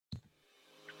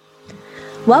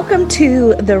Welcome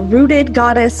to the Rooted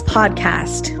Goddess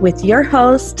podcast with your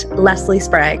host, Leslie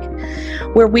Sprague,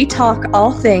 where we talk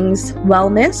all things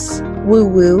wellness,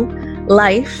 woo-woo,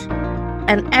 life,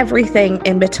 and everything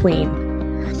in between.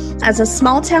 As a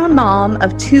small-town mom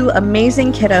of two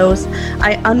amazing kiddos,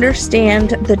 I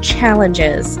understand the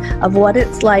challenges of what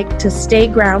it's like to stay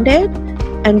grounded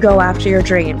and go after your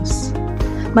dreams.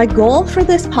 My goal for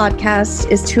this podcast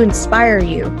is to inspire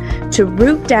you to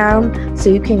root down so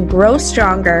you can grow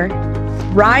stronger,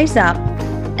 rise up,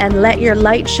 and let your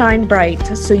light shine bright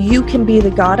so you can be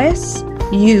the goddess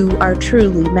you are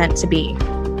truly meant to be.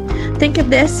 Think of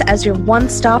this as your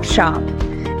one-stop shop.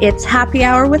 It's happy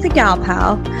hour with a gal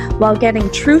pal while getting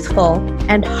truthful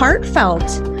and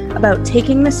heartfelt about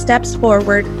taking the steps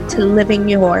forward to living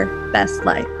your best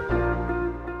life.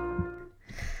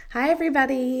 Hi,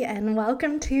 everybody, and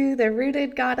welcome to the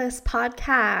Rooted Goddess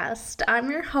podcast. I'm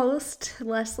your host,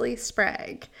 Leslie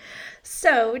Sprague.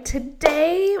 So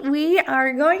today we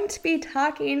are going to be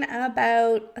talking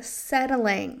about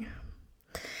settling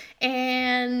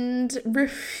and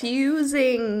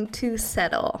refusing to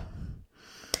settle.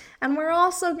 And we're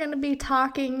also going to be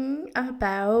talking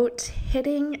about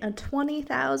hitting a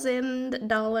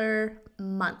 $20,000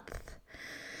 month.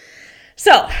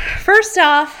 So, first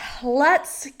off,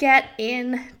 let's get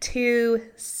into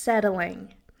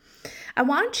settling. I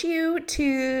want you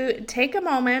to take a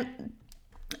moment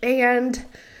and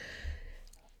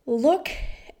look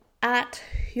at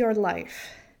your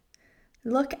life.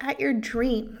 Look at your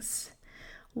dreams.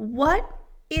 What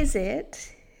is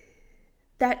it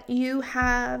that you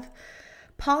have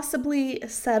possibly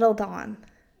settled on?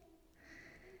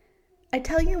 I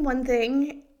tell you one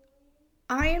thing,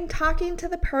 I am talking to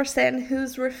the person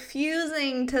who's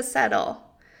refusing to settle,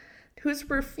 who's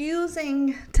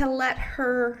refusing to let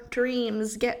her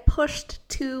dreams get pushed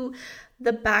to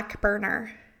the back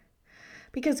burner.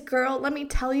 Because girl, let me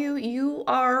tell you, you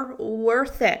are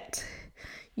worth it.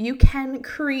 You can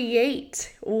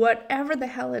create whatever the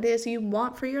hell it is you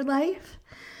want for your life,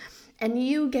 and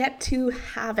you get to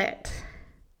have it.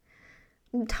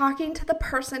 I'm talking to the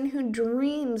person who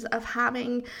dreams of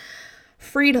having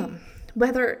freedom.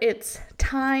 Whether it's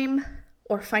time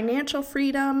or financial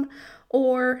freedom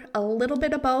or a little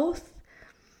bit of both.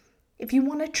 If you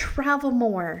want to travel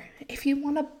more, if you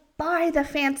want to buy the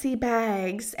fancy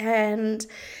bags and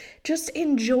just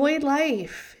enjoy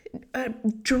life,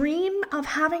 dream of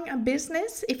having a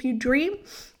business. If you dream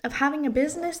of having a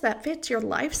business that fits your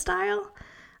lifestyle,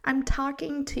 I'm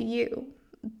talking to you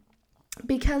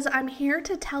because I'm here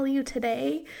to tell you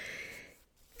today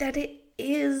that it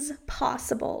is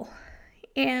possible.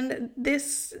 And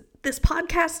this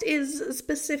podcast is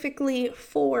specifically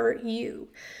for you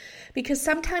because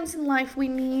sometimes in life we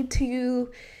need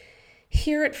to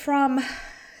hear it from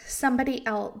somebody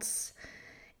else.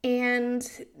 And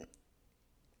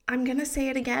I'm going to say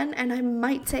it again, and I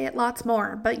might say it lots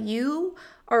more, but you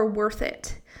are worth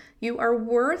it. You are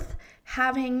worth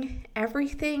having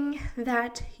everything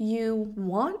that you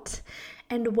want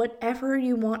and whatever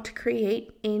you want to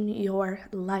create in your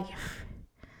life.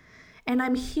 And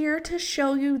I'm here to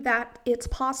show you that it's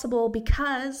possible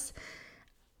because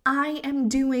I am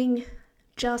doing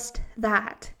just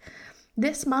that.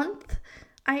 This month,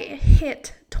 I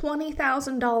hit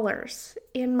 $20,000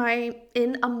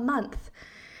 in a month.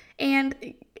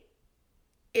 And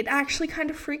it actually kind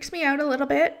of freaks me out a little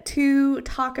bit to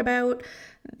talk about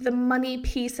the money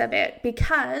piece of it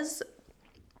because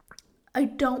I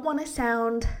don't want to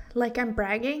sound like I'm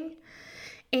bragging.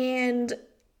 And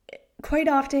quite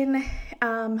often,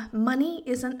 money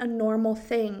isn't a normal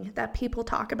thing that people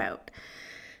talk about.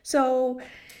 So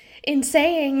in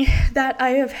saying that I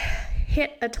have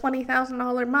hit a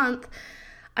 $20,000 month,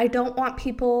 I don't want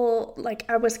people,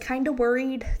 I was kind of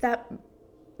worried that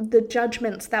the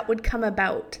judgments that would come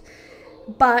about.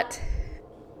 But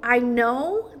I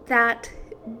know that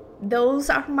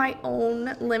those are my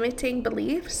own limiting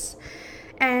beliefs,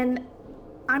 and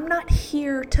I'm not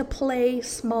here to play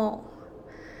small.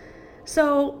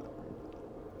 So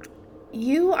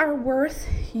you are worth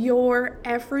your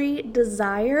every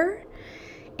desire,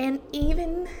 and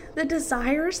even the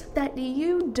desires that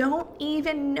you don't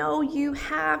even know you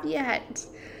have yet.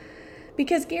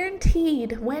 Because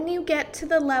guaranteed, when you get to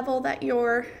the level that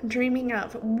you're dreaming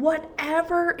of,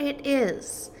 whatever it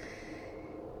is,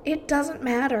 it doesn't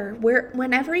matter.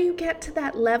 Whenever you get to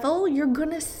that level, you're going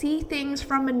to see things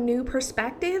from a new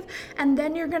perspective, and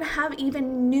then you're going to have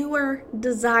even newer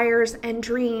desires and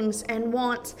dreams and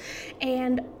wants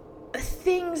and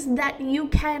things that you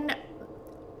can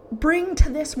bring to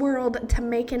this world to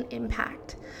make an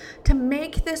impact, to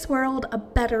make this world a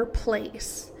better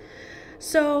place.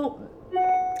 So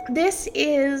This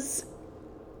is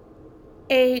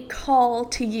a call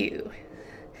to you,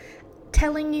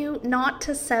 telling you not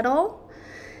to settle,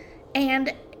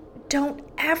 and don't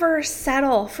ever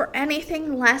settle for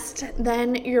anything less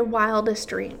than your wildest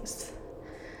dreams,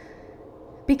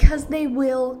 because they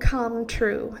will come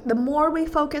true. The more we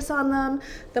focus on them,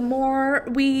 the more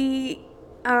we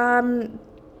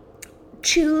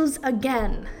choose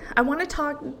again. I want to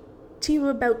talk to you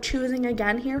about choosing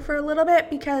again here for a little bit,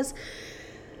 because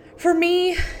for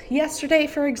me, yesterday,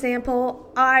 for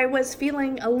example, I was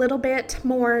feeling a little bit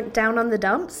more down on the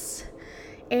dumps,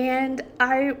 and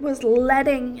I was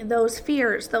letting those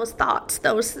fears, those thoughts,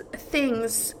 those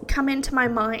things come into my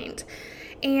mind.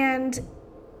 And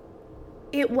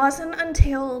it wasn't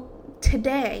until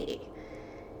today,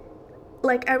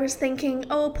 like, I was thinking,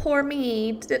 oh, poor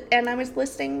me, and I was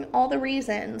listing all the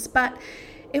reasons, but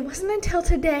it wasn't until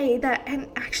today that, and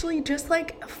actually just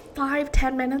like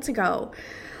 5-10 minutes ago,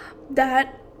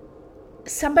 that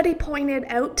somebody pointed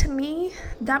out to me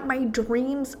that my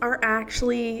dreams are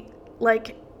actually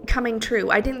like coming true.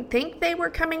 I didn't think they were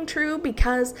coming true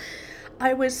because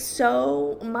I was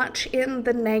so much in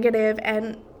the negative,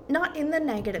 and not in the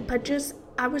negative, but just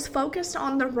I was focused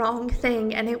on the wrong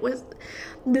thing, and it was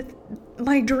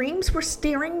my dreams were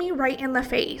staring me right in the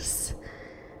face,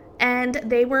 and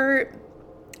they were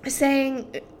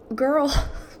saying, girl,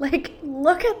 like,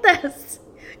 look at this.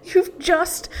 You've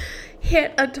just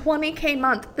hit a 20K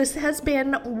month. This has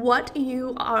been what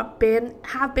you have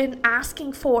been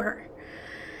asking for.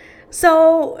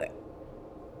 So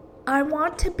I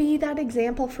want to be that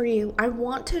example for you. I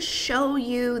want to show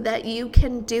you that you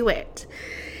can do it.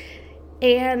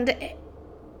 And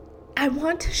I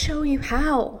want to show you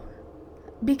how.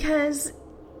 Because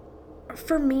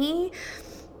for me,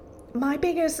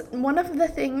 one of the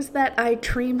things that I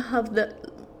dream of,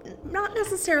 not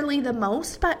necessarily the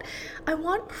most, but I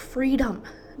want freedom,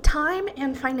 time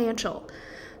and financial,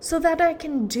 so that I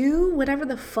can do whatever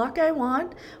the fuck I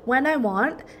want, when I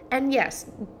want. And yes,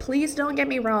 please don't get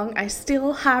me wrong, I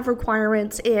still have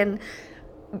requirements in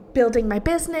building my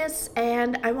business,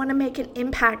 and I want to make an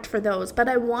impact for those, but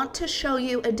I want to show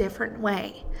you a different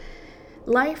way.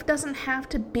 Life doesn't have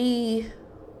to be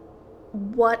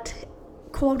what,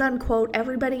 quote unquote,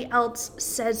 everybody else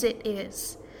says it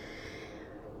is.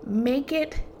 Make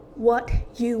it what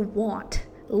you want.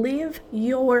 Live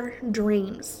your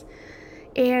dreams.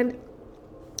 And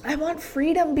I want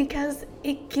freedom because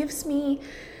it gives me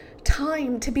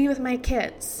time to be with my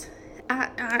kids.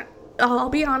 I'll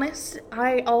be honest,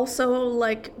 I also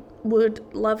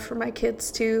would love for my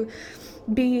kids to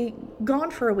be gone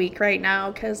for a week right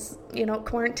now because,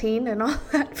 quarantine and all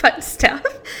that fun stuff.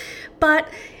 But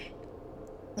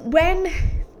when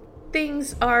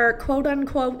things are quote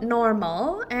unquote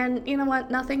normal, and you know what,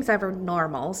 nothing's ever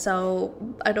normal,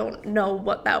 so I don't know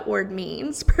what that word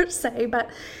means per se, but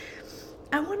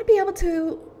I want to be able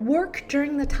to work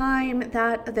during the time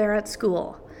that they're at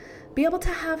school, be able to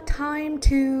have time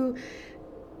to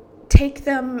take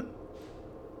them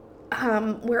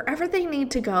wherever they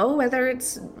need to go, whether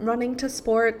it's running to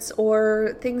sports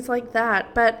or things like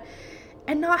that,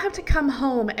 and not have to come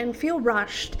home and feel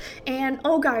rushed and,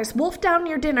 oh guys, wolf down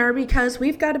your dinner because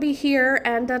we've got to be here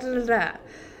and da da da da.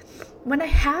 When I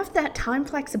have that time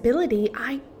flexibility,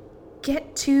 I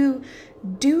get to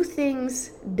do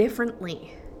things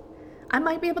differently. I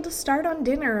might be able to start on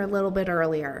dinner a little bit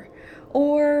earlier,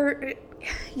 or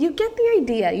you get the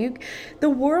idea. The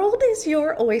world is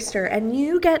your oyster, and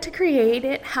you get to create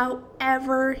it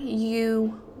however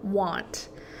you want.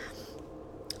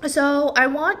 So I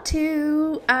want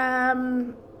to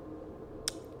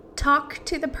talk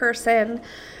to the person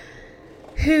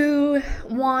who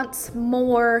wants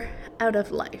more out of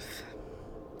life,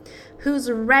 who's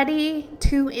ready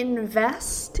to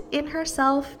invest in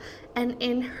herself and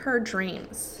in her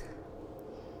dreams.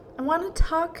 I want to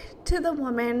talk to the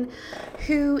woman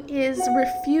who is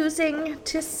refusing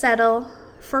to settle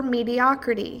for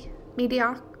mediocrity.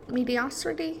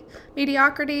 Mediocrity?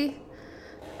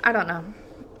 I don't know.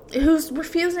 Who's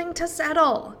refusing to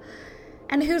settle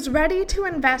and who's ready to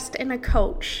invest in a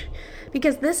coach.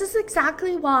 Because this is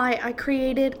exactly why I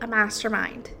created a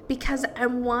mastermind, because I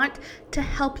want to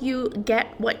help you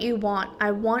get what you want.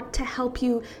 I want to help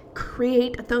you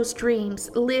create those dreams,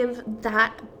 live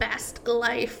that best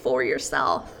life for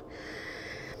yourself.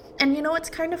 And it's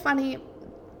kind of funny,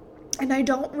 and I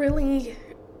don't really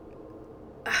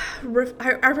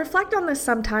I reflect on this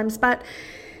sometimes, but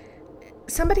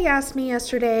somebody asked me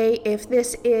yesterday if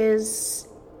this is,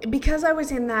 because I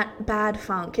was in that bad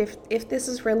funk, if this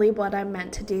is really what I'm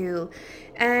meant to do.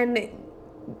 And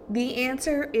the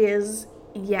answer is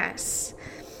yes.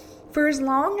 For as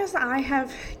long as I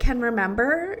can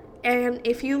remember, and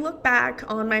if you look back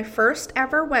on my first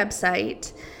ever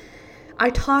website, I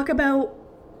talk about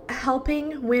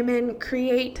helping women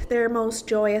create their most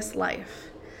joyous life.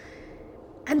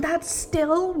 And that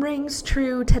still rings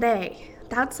true today.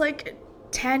 That's like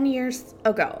 10 years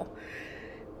ago.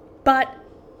 But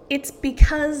it's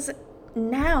because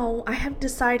now I have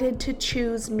decided to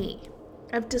choose me.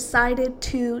 I've decided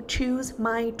to choose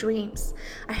my dreams.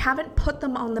 I haven't put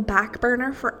them on the back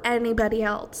burner for anybody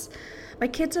else. My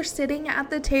kids are sitting at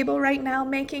the table right now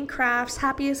making crafts,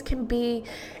 happy as can be,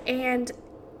 and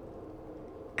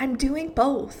I'm doing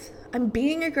both. I'm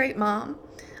being a great mom.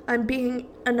 I'm being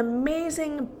an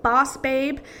amazing boss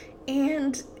babe,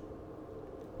 and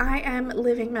I am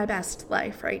living my best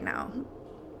life right now.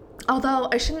 Although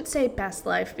I shouldn't say best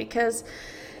life, because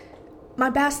my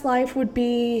best life would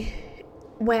be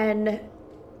when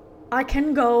I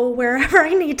can go wherever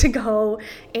I need to go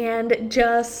and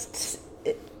just,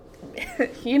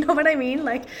 you know what I mean?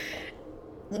 Like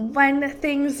when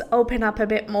things open up a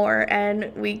bit more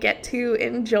and we get to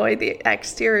enjoy the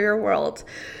exterior world.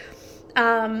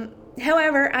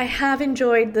 However, I have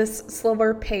enjoyed this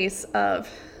slower pace of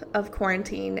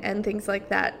quarantine and things like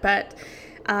that, but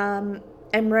I'm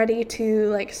ready to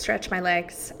like stretch my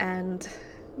legs and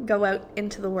go out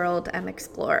into the world and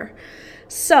explore.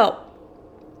 So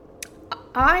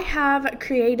I have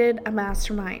created a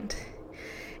mastermind,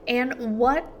 and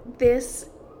what this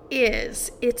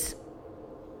is, it's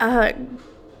a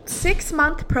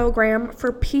 6-month program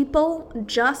for people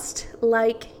just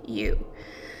like you,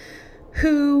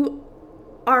 who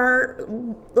are,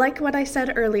 like what I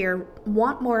said earlier,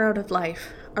 want more out of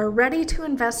life, are ready to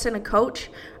invest in a coach,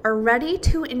 are ready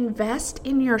to invest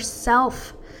in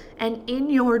yourself and in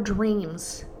your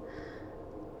dreams.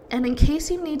 And in case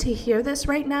you need to hear this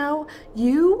right now,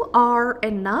 you are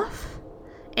enough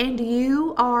and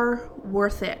you are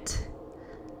worth it.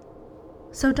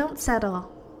 So don't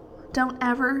settle. Don't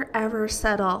ever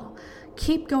settle.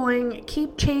 Keep going,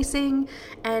 keep chasing,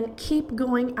 and keep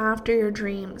going after your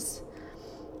dreams.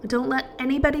 Don't let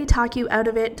anybody talk you out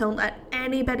of it. Don't let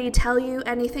anybody tell you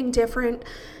anything different.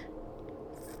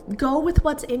 Go with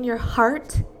what's in your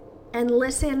heart and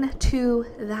listen to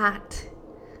that.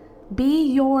 Be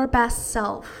your best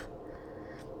self.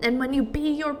 And when you be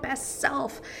your best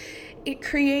self, it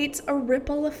creates a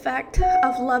ripple effect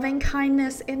of loving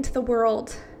kindness into the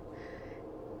world.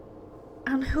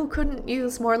 And who couldn't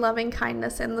use more loving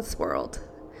kindness in this world?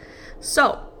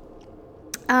 So,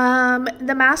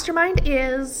 the mastermind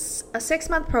is a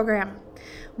 6-month program.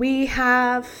 We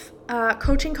have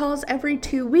coaching calls every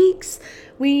 2 weeks.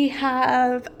 We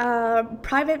have a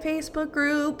private Facebook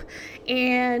group,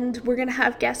 and we're going to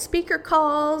have guest speaker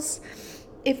calls.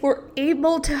 If we're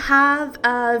able to have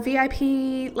VIP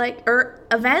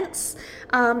events,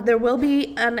 there will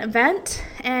be an event,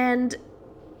 and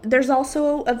there's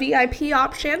also a VIP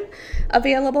option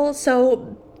available.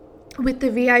 So with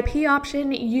the VIP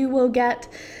option, you will get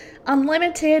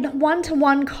unlimited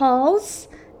one-to-one calls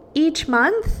each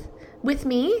month with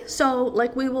me. So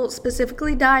like we will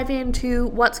specifically dive into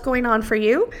what's going on for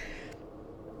you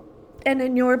and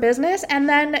in your business. And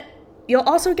then you'll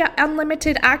also get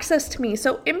unlimited access to me.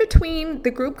 So in between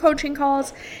the group coaching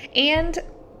calls and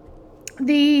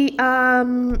the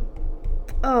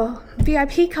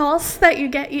VIP calls that you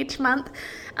get each month,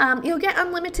 you'll get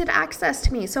unlimited access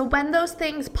to me. So when those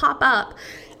things pop up,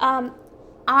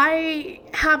 I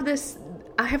have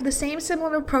the same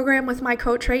similar program with my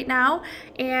coach right now,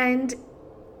 and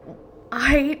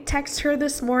I text her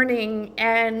this morning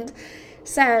and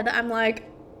said, I'm like,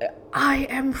 I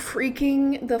am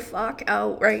freaking the fuck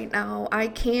out right now. I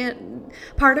can't.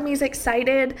 Part of me is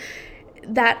excited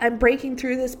that I'm breaking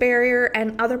through this barrier,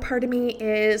 and other part of me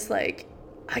is like,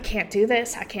 I can't do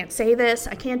this. I can't say this.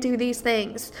 I can't do these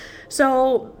things.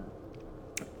 So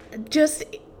just,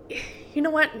 you know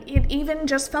what? It even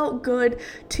just felt good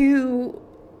to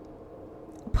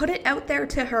put it out there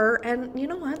to her. And you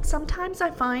know what? Sometimes I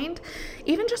find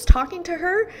even just talking to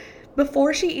her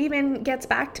before she even gets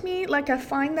back to me, like I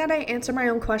find that I answer my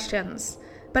own questions.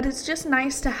 But it's just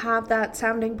nice to have that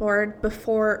sounding board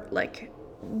before, like,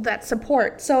 that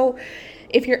support. So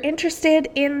if you're interested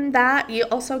in that, you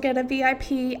also get a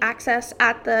VIP access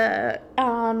at the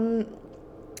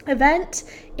event,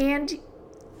 and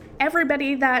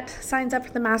everybody that signs up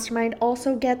for the mastermind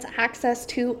also gets access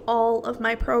to all of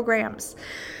my programs.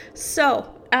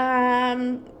 So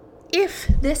if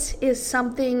this is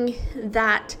something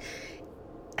that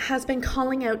has been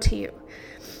calling out to you,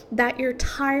 that you're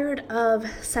tired of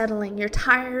settling, you're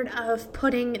tired of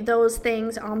putting those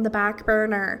things on the back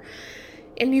burner,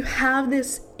 and you have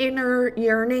this inner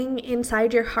yearning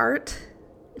inside your heart,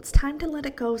 it's time to let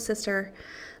it go, sister.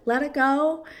 Let it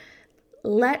go.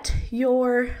 Let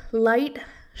your light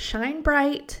shine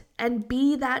bright and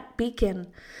be that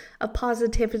beacon of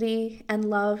positivity and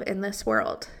love in this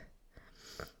world.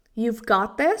 You've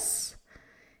got this,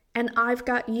 and I've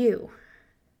got you.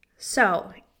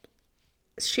 So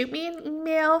shoot me an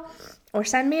email or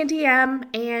send me a DM,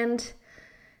 and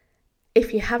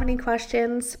if you have any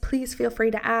questions, please feel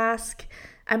free to ask.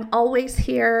 I'm always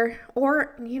here.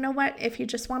 Or you know what, if you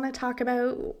just want to talk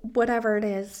about whatever it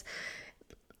is,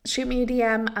 shoot me a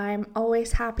DM. I'm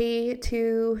always happy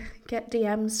to get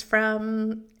DMs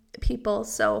from people.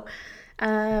 So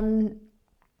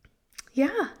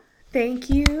yeah, thank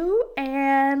you,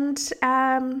 and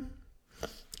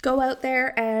go out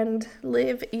there and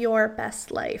live your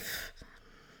best life.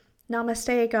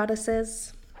 Namaste,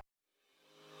 goddesses.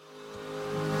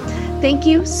 Thank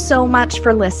you so much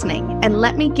for listening, and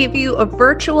let me give you a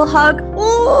virtual hug,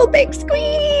 big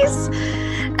squeeze,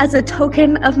 as a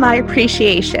token of my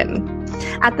appreciation.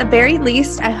 At the very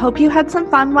least, I hope you had some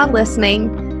fun while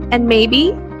listening, and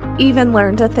maybe even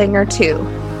learned a thing or two.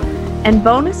 And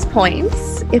bonus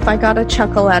points if I got a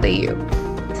chuckle out of you.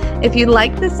 If you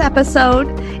liked this episode,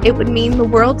 it would mean the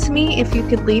world to me if you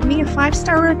could leave me a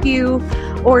 5-star review,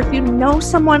 or if you know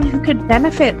someone who could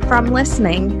benefit from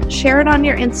listening, share it on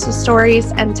your Insta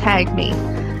stories and tag me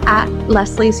at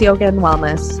Leslie's Yoga and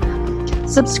Wellness.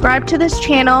 Subscribe to this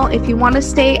channel if you want to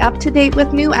stay up to date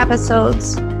with new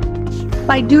episodes.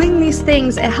 By doing these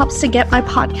things, it helps to get my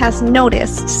podcast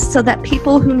noticed so that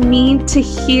people who need to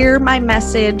hear my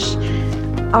message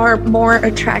are more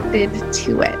attracted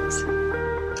to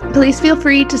it. Please feel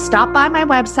free to stop by my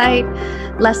website,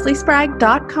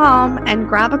 lesliespragg.com, and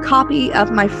grab a copy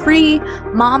of my free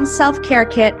Mom Self-Care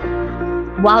Kit.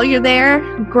 While you're there,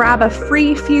 grab a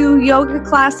free few yoga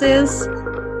classes.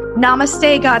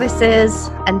 Namaste, goddesses.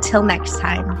 Until next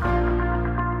time.